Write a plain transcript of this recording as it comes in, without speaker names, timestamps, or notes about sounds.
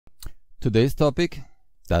Today's topic: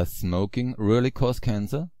 does smoking really cause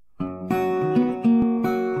cancer?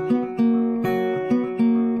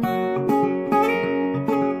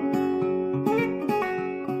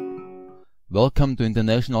 Welcome to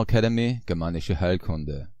International Academy Germanische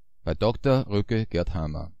Heilkunde by Dr.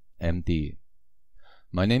 Hamer, MD.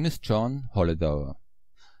 My name is John Holledauer.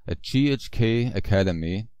 At GHK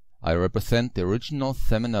Academy, I represent the original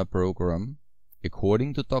seminar program,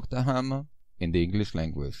 according to Dr. Hamer, in the English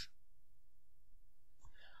language.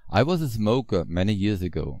 I was a smoker many years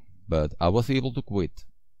ago, but I was able to quit.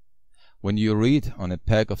 When you read on a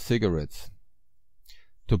pack of cigarettes,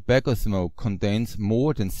 tobacco smoke contains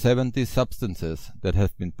more than 70 substances that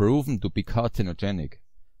have been proven to be carcinogenic,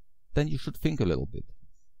 then you should think a little bit.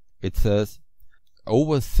 It says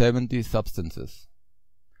over 70 substances.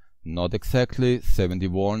 Not exactly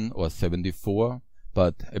 71 or 74,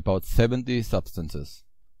 but about 70 substances.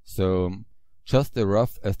 So, just a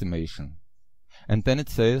rough estimation. And then it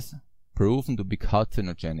says, proven to be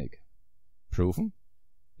carcinogenic. Proven?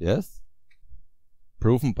 Yes?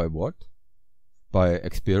 Proven by what? By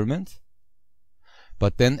experiments?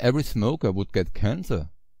 But then every smoker would get cancer.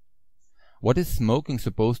 What is smoking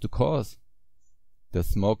supposed to cause? Does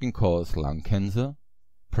smoking cause lung cancer,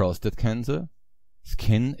 prostate cancer,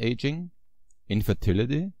 skin aging,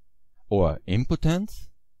 infertility, or impotence?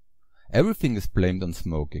 Everything is blamed on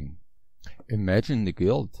smoking. Imagine the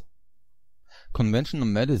guilt. Conventional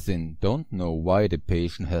medicine don't know why the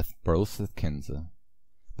patient has prostate cancer.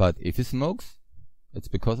 But if he smokes, it's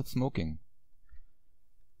because of smoking.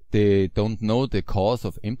 They don't know the cause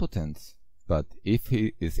of impotence. But if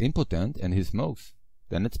he is impotent and he smokes,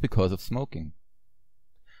 then it's because of smoking.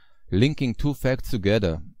 Linking two facts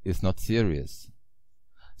together is not serious.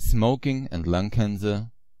 Smoking and lung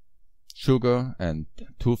cancer, sugar and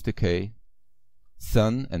tooth decay,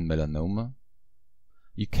 sun and melanoma.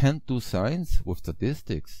 You can't do science with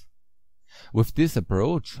statistics. With this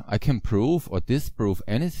approach, I can prove or disprove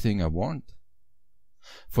anything I want.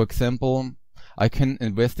 For example, I can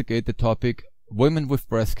investigate the topic women with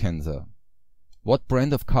breast cancer. What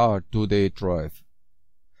brand of car do they drive?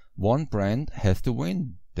 One brand has to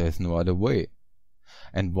win. There is no other way.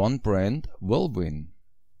 And one brand will win.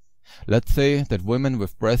 Let's say that women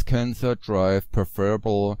with breast cancer drive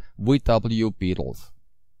preferable VW Beetles.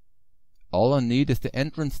 All I need is the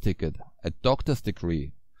entrance ticket, a doctor's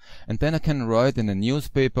degree, and then I can write in a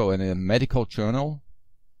newspaper or in a medical journal,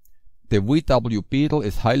 the VW Beetle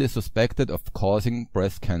is highly suspected of causing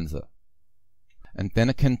breast cancer. And then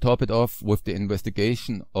I can top it off with the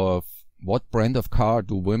investigation of what brand of car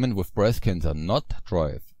do women with breast cancer not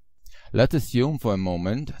drive. Let's assume for a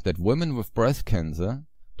moment that women with breast cancer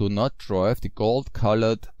do not drive the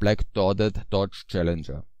gold-colored, black-dotted Dodge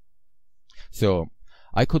Challenger. So,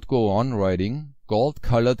 I could go on writing,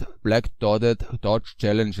 gold-colored, black-dotted Dodge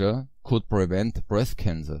Challenger could prevent breast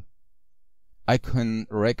cancer. I can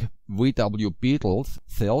wreck VW Beetles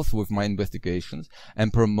sales with my investigations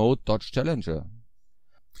and promote Dodge Challenger.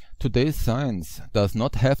 Today's science does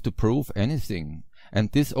not have to prove anything,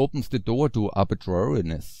 and this opens the door to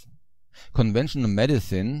arbitrariness. Conventional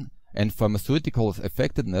medicine and pharmaceuticals'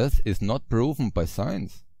 effectiveness is not proven by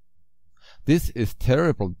science. This is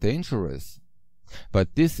terribly dangerous,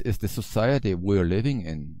 but this is the society we are living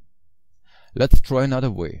in. Let's try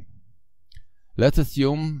another way. Let's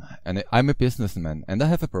assume I'm a businessman and I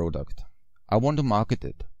have a product. I want to market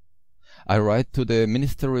it. I write to the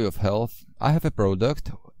Ministry of Health, I have a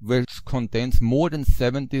product which contains more than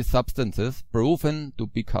 70 substances proven to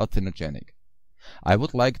be carcinogenic. I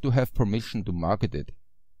would like to have permission to market it.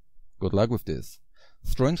 Good luck with this.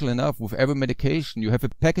 Strangely enough, with every medication you have a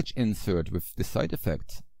package insert with the side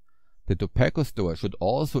effects. The tobacco store should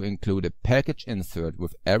also include a package insert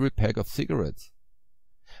with every pack of cigarettes.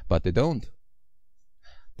 But they don't.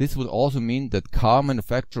 This would also mean that car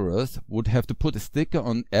manufacturers would have to put a sticker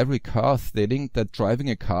on every car stating that driving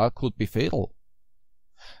a car could be fatal.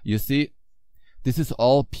 You see, this is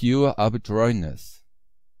all pure arbitrariness.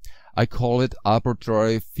 I call it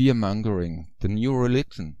arbitrary fear-mongering, the new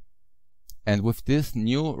religion. And with this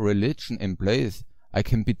new religion in place, I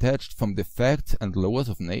can be detached from the facts and laws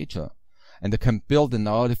of nature, and I can build an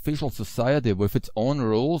artificial society with its own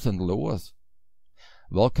rules and laws.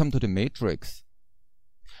 Welcome to the Matrix.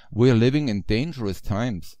 We are living in dangerous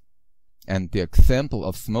times, and the example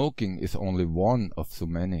of smoking is only one of so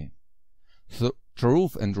many. So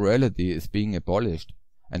truth and reality is being abolished,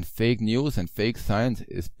 and fake news and fake science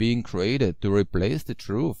is being created to replace the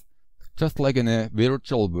truth, just like in a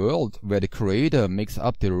virtual world where the creator makes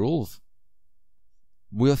up the rules.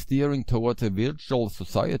 We are steering towards a virtual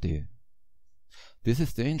society. This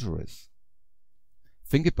is dangerous.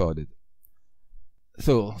 Think about it.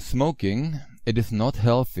 So, smoking, it is not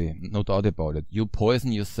healthy, no doubt about it. You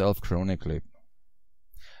poison yourself chronically.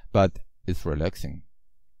 But it's relaxing.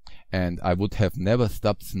 And I would have never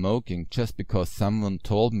stopped smoking just because someone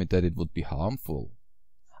told me that it would be harmful.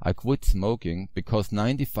 I quit smoking because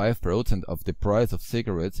 95% of the price of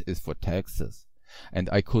cigarettes is for taxes, and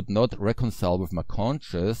I could not reconcile with my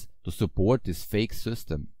conscience to support this fake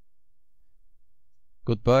system.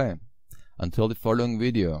 Goodbye, until the following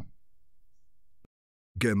video.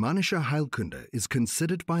 Germanische Heilkunde is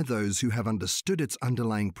considered by those who have understood its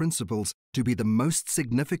underlying principles to be the most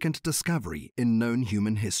significant discovery in known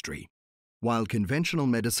human history. While conventional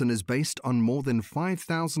medicine is based on more than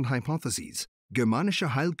 5,000 hypotheses, Germanische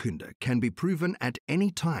Heilkunde can be proven at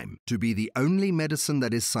any time to be the only medicine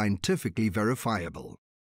that is scientifically verifiable.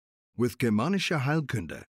 With Germanische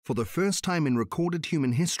Heilkunde, for the first time in recorded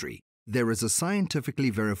human history, there is a scientifically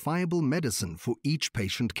verifiable medicine for each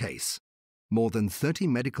patient case. More than 30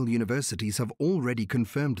 medical universities have already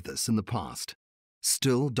confirmed this in the past.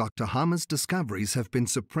 Still, Dr. Hamer's discoveries have been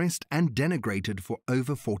suppressed and denigrated for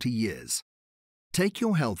over 40 years. Take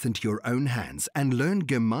your health into your own hands and learn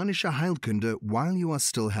Germanische Heilkunde while you are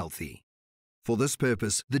still healthy. For this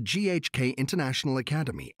purpose, the GHK International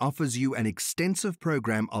Academy offers you an extensive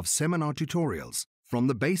program of seminar tutorials from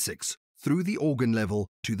the basics through the organ level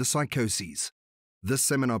to the psychoses. This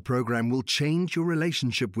seminar program will change your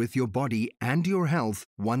relationship with your body and your health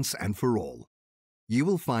once and for all. You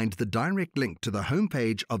will find the direct link to the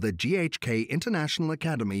homepage of the GHK International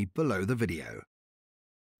Academy below the video.